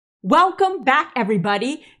Welcome back,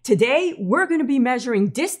 everybody. Today, we're going to be measuring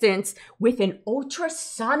distance with an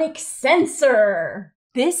ultrasonic sensor.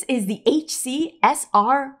 This is the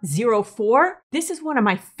HC-SR04. This is one of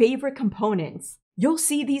my favorite components. You'll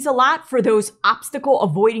see these a lot for those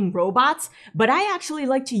obstacle-avoiding robots, but I actually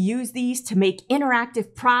like to use these to make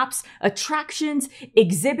interactive props, attractions,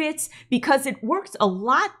 exhibits, because it works a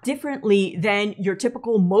lot differently than your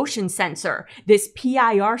typical motion sensor, this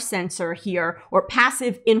PIR sensor here, or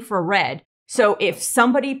passive infrared. So if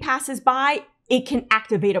somebody passes by, it can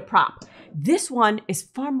activate a prop. This one is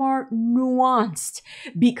far more nuanced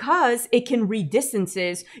because it can read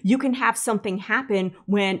distances. You can have something happen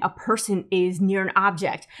when a person is near an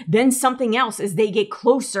object, then something else as they get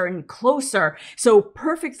closer and closer. So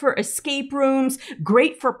perfect for escape rooms,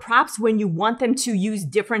 great for props when you want them to use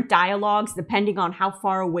different dialogues depending on how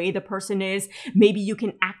far away the person is. Maybe you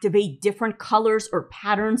can activate different colors or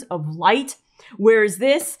patterns of light. Whereas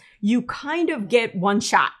this, you kind of get one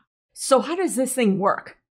shot. So how does this thing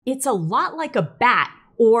work? It's a lot like a bat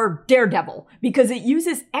or Daredevil because it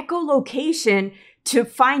uses echolocation to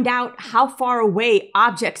find out how far away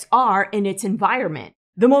objects are in its environment.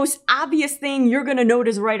 The most obvious thing you're going to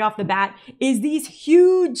notice right off the bat is these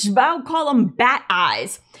huge, I'll call them bat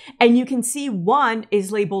eyes. And you can see one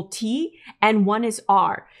is labeled T and one is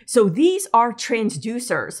R. So these are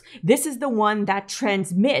transducers. This is the one that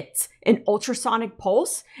transmits an ultrasonic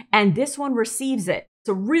pulse, and this one receives it. It's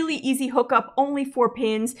a really easy hookup, only 4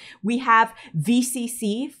 pins. We have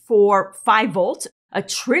VCC for 5 volts, a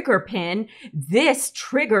trigger pin. This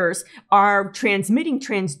triggers our transmitting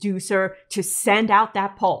transducer to send out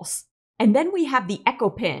that pulse. And then we have the echo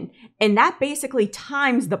pin, and that basically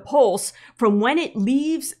times the pulse from when it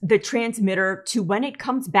leaves the transmitter to when it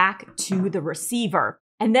comes back to the receiver.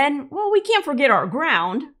 And then, well, we can't forget our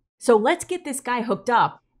ground. So let's get this guy hooked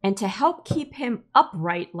up. And to help keep him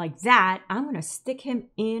upright like that, I'm going to stick him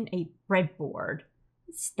in a breadboard.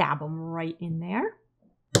 Stab him right in there.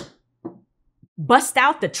 Bust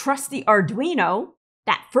out the trusty Arduino.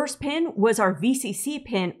 That first pin was our VCC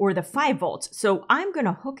pin, or the 5 volts. So I'm going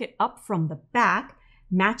to hook it up from the back,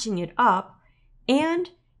 matching it up, and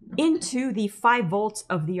into the 5 volts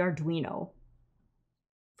of the Arduino.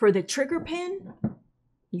 For the trigger pin,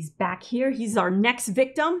 he's back here. He's our next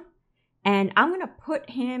victim. And I'm going to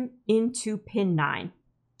put him into pin 9.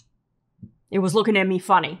 It was looking at me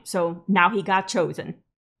funny, so now he got chosen.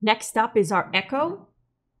 Next up is our echo.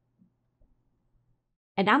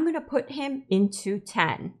 And I'm going to put him into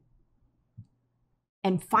 10.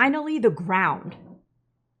 And finally, the ground.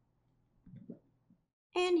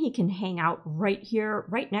 And he can hang out right here,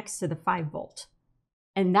 right next to the 5 volt.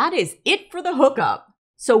 And that is it for the hookup.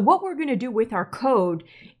 So what we're going to do with our code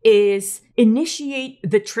is initiate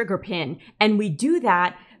the trigger pin. And we do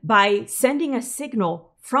that by sending a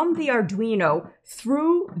signal from the Arduino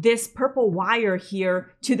through this purple wire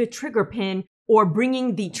here to the trigger pin, or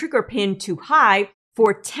bringing the trigger pin to high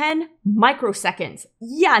for 10 microseconds.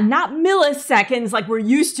 Yeah, not milliseconds like we're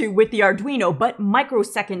used to with the Arduino, but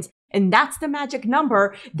microseconds. And that's the magic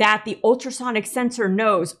number that the ultrasonic sensor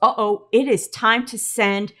knows. Uh-oh, it is time to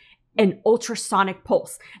send an ultrasonic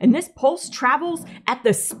pulse. And this pulse travels at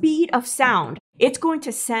the speed of sound. It's going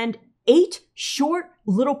to send 8 short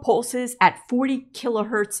little pulses at 40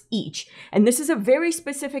 kilohertz each. And this is a very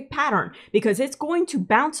specific pattern because it's going to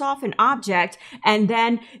bounce off an object, and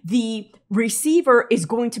then the receiver is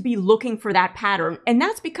going to be looking for that pattern. And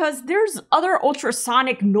that's because there's other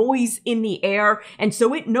ultrasonic noise in the air, and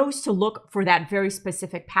so it knows to look for that very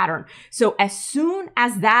specific pattern. So as soon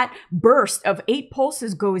as that burst of 8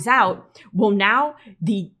 pulses goes out, well, now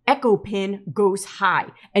the echo pin goes high.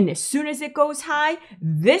 And as soon as it goes high,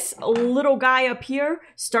 this little guy up here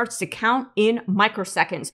starts to count in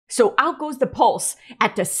microseconds. So out goes the pulse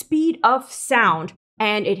at the speed of sound,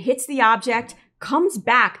 and it hits the object, comes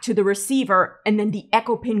back to the receiver, and then the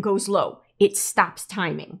echo pin goes low. It stops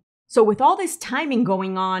timing. So with all this timing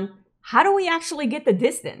going on, how do we actually get the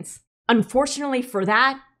distance? Unfortunately for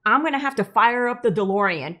that, I'm going to have to fire up the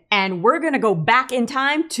DeLorean, and we're going to go back in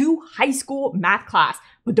time to high school math class.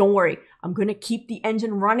 But don't worry, I'm going to keep the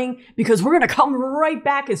engine running because we're going to come right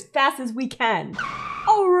back as fast as we can.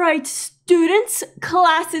 All right, students,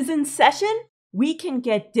 class is in session. We can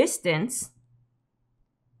get distance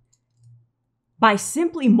by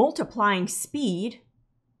simply multiplying speed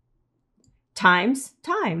times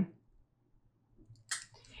time.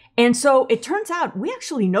 And so it turns out we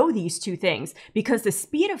actually know these two things because the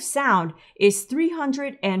speed of sound is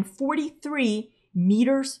 343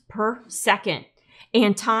 meters per second.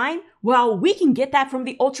 And time, Well, we can get that from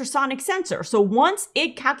the ultrasonic sensor. So once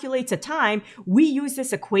it calculates a time, we use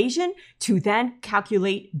this equation to then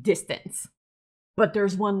calculate distance. But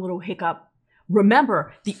there's one little hiccup.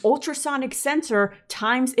 Remember, the ultrasonic sensor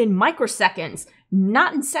times in microseconds,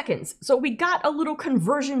 not in seconds. So we got a little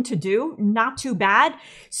conversion to do, not too bad.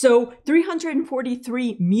 So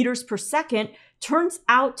 343 meters per second turns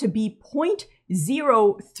out to be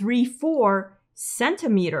 0.034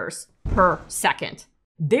 centimeters per second.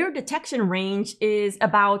 Their detection range is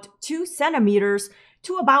about 2 centimeters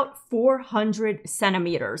to about 400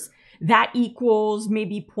 centimeters. That equals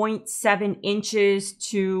maybe 0.7 inches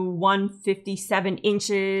to 157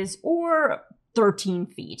 inches or 13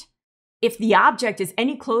 feet. If the object is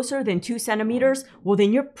any closer than 2 centimeters, well,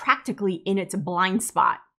 then you're practically in its blind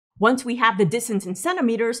spot. Once we have the distance in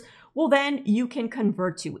centimeters, well, then you can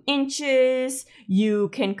convert to inches, you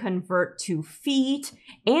can convert to feet,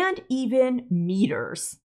 and even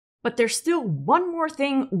meters. But there's still one more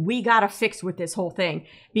thing we gotta fix with this whole thing,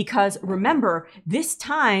 because remember, this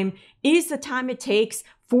time is the time it takes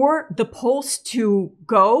for the pulse to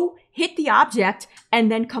go, hit the object,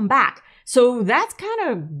 and then come back. So that's kind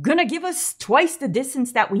of gonna give us twice the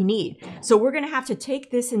distance that we need. So we're gonna have to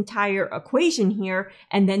take this entire equation here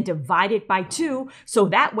and then divide it by 2, so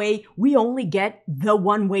that way we only get the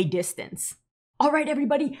one-way distance. All right,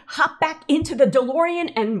 everybody, hop back into the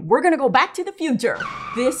DeLorean and we're gonna go back to the future.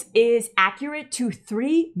 This is accurate to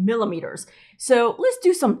 3 millimeters. So let's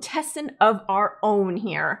do some testing of our own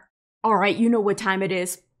here. All right, you know what time it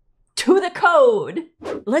is. To the code.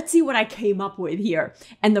 Let's see what I came up with here.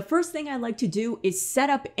 And the first thing I like to do is set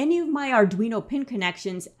up any of my Arduino pin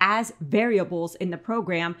connections as variables in the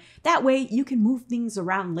program. That way you can move things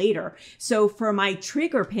around later. So for my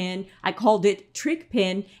trigger pin, I called it trig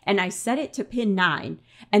pin and I set it to pin 9.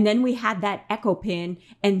 And then we had that echo pin,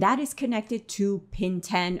 and that is connected to pin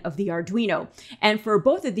 10 of the Arduino. And for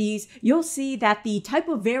both of these, you'll see that the type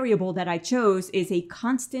of variable that I chose is a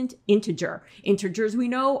constant integer. Integers we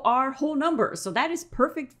know are whole numbers, so that is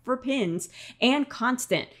perfect for pins and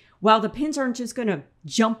constant. Well, the pins aren't just gonna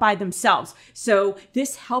jump by themselves. So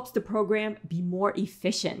this helps the program be more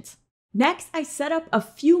efficient. Next, I set up a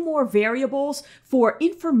few more variables for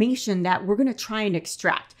information that we're going to try and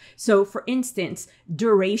extract. So for instance,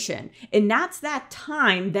 duration, and that's that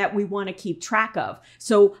time that we want to keep track of.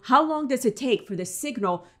 So how long does it take for the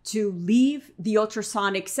signal to leave the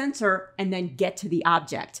ultrasonic sensor and then get to the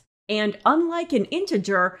object? And unlike an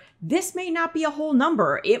integer, this may not be a whole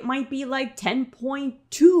number. It might be like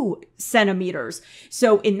 10.2 centimeters.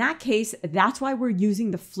 So in that case, that's why we're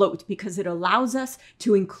using the float, because it allows us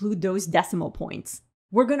to include those decimal points.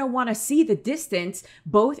 We're going to want to see the distance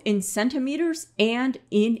both in centimeters and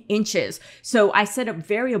in inches. So I set up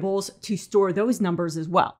variables to store those numbers as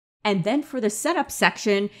well. And then for the setup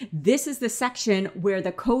section, this is the section where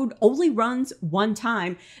the code only runs one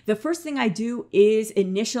time. The first thing I do is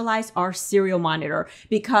initialize our serial monitor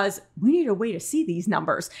because we need a way to see these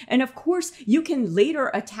numbers. And of course, you can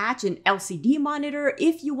later attach an LCD monitor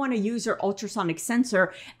if you want to use your ultrasonic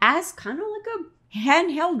sensor as kind of like a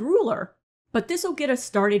handheld ruler. But this will get us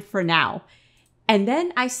started for now. And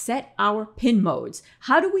then I set our pin modes.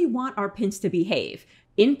 How do we want our pins to behave?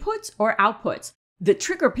 Inputs or outputs? The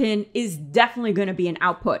trigger pin is definitely going to be an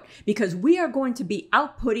output because we are going to be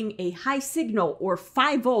outputting a high signal or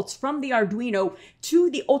 5 volts from the Arduino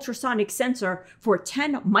to the ultrasonic sensor for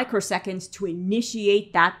 10 microseconds to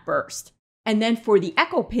initiate that burst. And then for the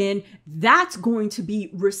echo pin, that's going to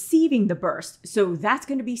be receiving the burst. So that's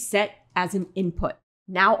going to be set as an input.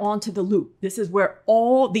 Now on to the loop. This is where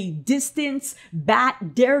all the distance,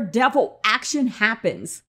 bat, daredevil action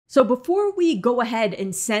happens. So before we go ahead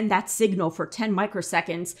and send that signal for 10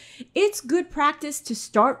 microseconds, it's good practice to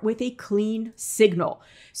start with a clean signal.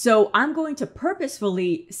 So I'm going to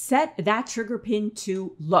purposefully set that trigger pin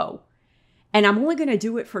to low. And I'm only going to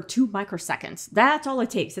do it for 2 microseconds. That's all it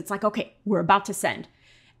takes. It's like, okay, we're about to send.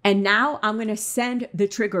 And now I'm going to send the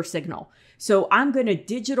trigger signal. So I'm going to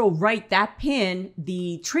digital write that pin,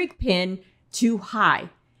 the trig pin, to high.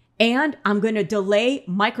 And I'm going to delay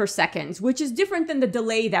microseconds, which is different than the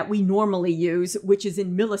delay that we normally use, which is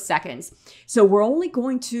in milliseconds. So we're only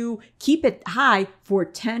going to keep it high for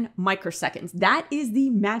 10 microseconds. That is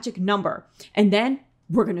the magic number. And then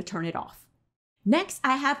we're going to turn it off. Next,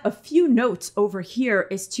 I have a few notes over here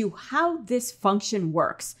as to how this function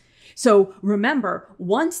works. So remember,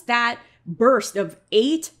 once that burst of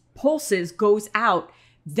 8 pulses goes out,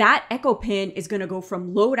 that echo pin is going to go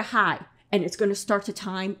from low to high. And it's going to start to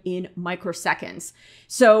time in microseconds.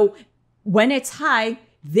 So when it's high,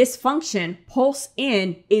 this function, pulse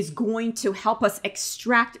in, is going to help us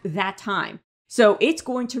extract that time. So it's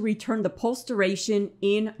going to return the pulse duration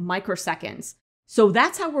in microseconds. So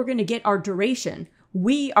that's how we're going to get our duration.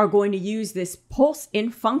 We are going to use this pulse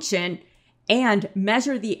in function and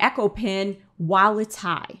measure the echo pin while it's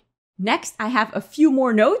high. Next, I have a few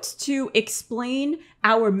more notes to explain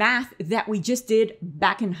our math that we just did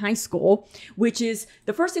back in high school, which is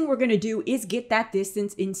the first thing we're going to do is get that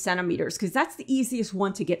distance in centimeters, because that's the easiest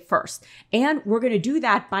one to get first. And we're going to do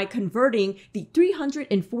that by converting the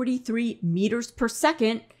 343 meters per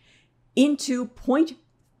second into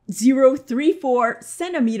 0.034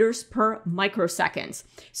 centimeters per microseconds.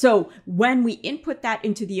 So when we input that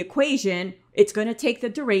into the equation, it's going to take the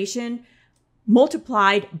duration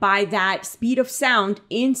multiplied by that speed of sound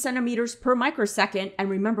in centimeters per microsecond. And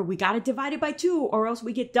remember, we got to divide it by 2 or else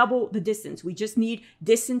we get double the distance. We just need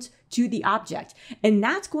distance to the object. And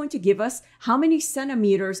that's going to give us how many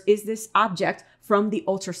centimeters is this object from the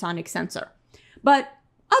ultrasonic sensor. But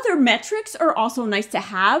other metrics are also nice to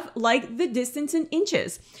have, like the distance in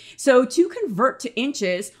inches. So to convert to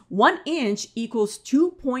inches, 1 inch equals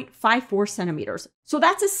 2.54 centimeters. So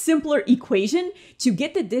that's a simpler equation. To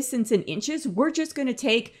get the distance in inches, we're just going to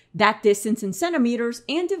take that distance in centimeters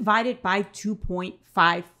and divide it by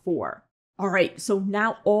 2.54. All right, so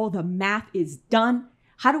now all the math is done.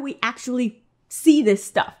 How do we actually see this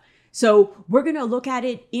stuff? So we're going to look at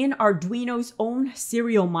it in Arduino's own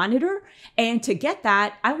serial monitor. And to get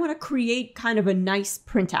that, I want to create kind of a nice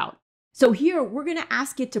printout. So here we're going to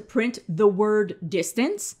ask it to print the word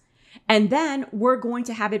distance, and then we're going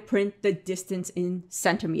to have it print the distance in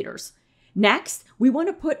centimeters. Next, we want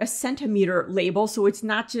to put a centimeter label so it's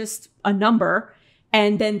not just a number,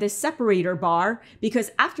 and then the separator bar, because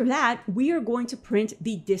after that, we are going to print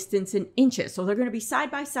the distance in inches. So they're going to be side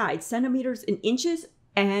by side, centimeters and inches,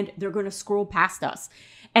 and they're going to scroll past us.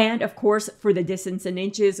 And of course, for the distance in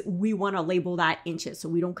inches, we want to label that inches so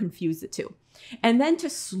we don't confuse the two. And then to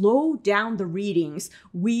slow down the readings,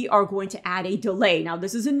 we are going to add a delay. Now,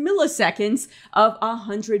 this is in milliseconds of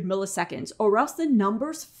 100 milliseconds, or else the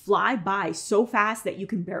numbers fly by so fast that you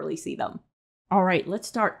can barely see them. All right, let's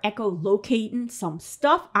start echolocating some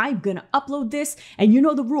stuff. I'm going to upload this, and you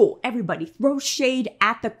know the rule. Everybody throw shade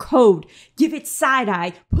at the code. Give it side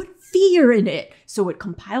eye. Put fear in it so it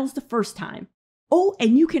compiles the first time. Oh,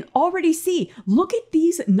 and you can already see, look at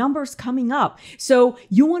these numbers coming up. So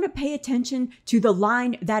you want to pay attention to the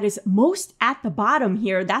line that is most at the bottom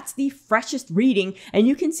here. That's the freshest reading. And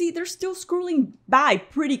you can see they're still scrolling by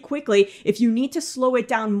pretty quickly. If you need to slow it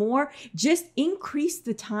down more, just increase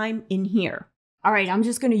the time in here. All right, I'm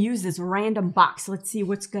just going to use this random box. Let's see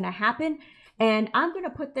what's going to happen. And I'm going to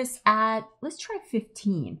put this at, let's try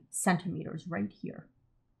 15 centimeters right here.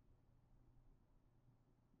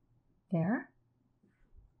 There.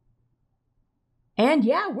 And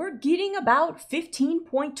yeah, we're getting about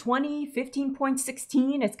 15.20,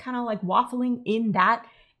 15.16. It's kind of like waffling in that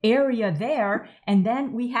area there. And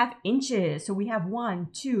then we have inches. So we have 1,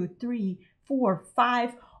 2, 3, 4,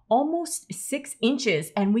 5, almost 6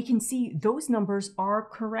 inches. And we can see those numbers are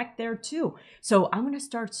correct there too. So I'm going to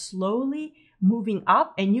start slowly moving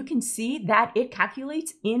up, and you can see that it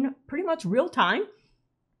calculates in pretty much real time.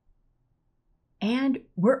 And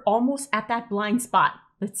we're almost at that blind spot.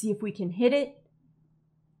 Let's see if we can hit it.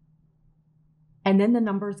 And then the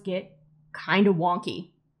numbers get kind of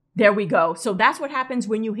wonky. There we go. So that's what happens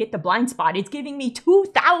when you hit the blind spot. It's giving me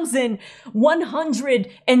 2,100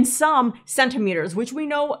 and some centimeters, which we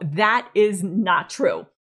know that is not true.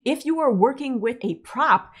 If you are working with a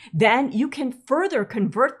prop, then you can further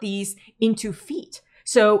convert these into feet.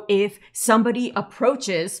 So if somebody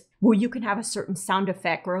approaches, well, you can have a certain sound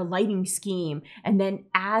effect or a lighting scheme. And then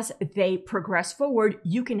as they progress forward,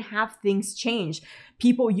 you can have things change.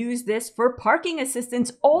 People use this for parking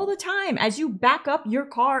assistance all the time. As you back up your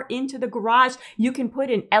car into the garage, you can put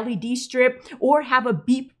an LED strip or have a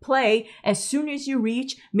beep play as soon as you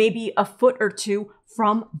reach maybe a foot or two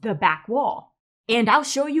from the back wall. And I'll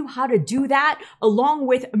show you how to do that along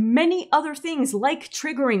with many other things like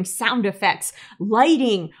triggering sound effects,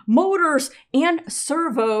 lighting, motors, and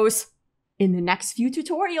servos in the next few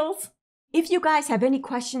tutorials. If you guys have any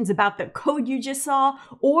questions about the code you just saw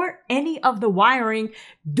or any of the wiring,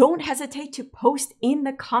 don't hesitate to post in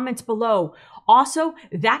the comments below. Also,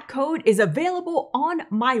 that code is available on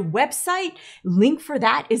my website. Link for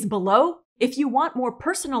that is below. If you want more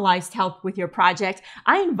personalized help with your project,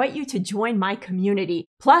 I invite you to join my community.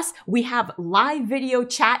 Plus, we have live video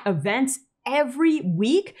chat events every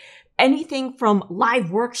week. Anything from live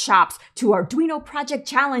workshops to Arduino project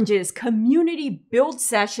challenges, community build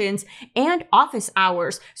sessions, and office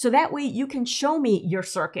hours. So that way you can show me your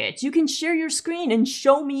circuits. You can share your screen and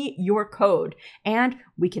show me your code, and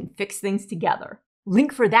we can fix things together.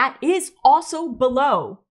 Link for that is also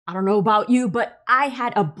below. I don't know about you, but I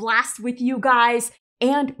had a blast with you guys.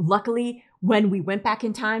 And luckily, when we went back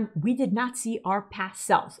in time, we did not see our past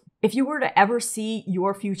selves. If you were to ever see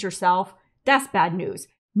your future self, that's bad news.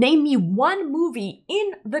 Name me one movie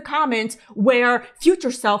in the comments where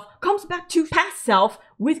future self comes back to past self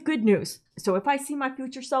with good news. So if I see my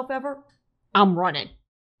future self ever, I'm running.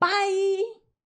 Bye!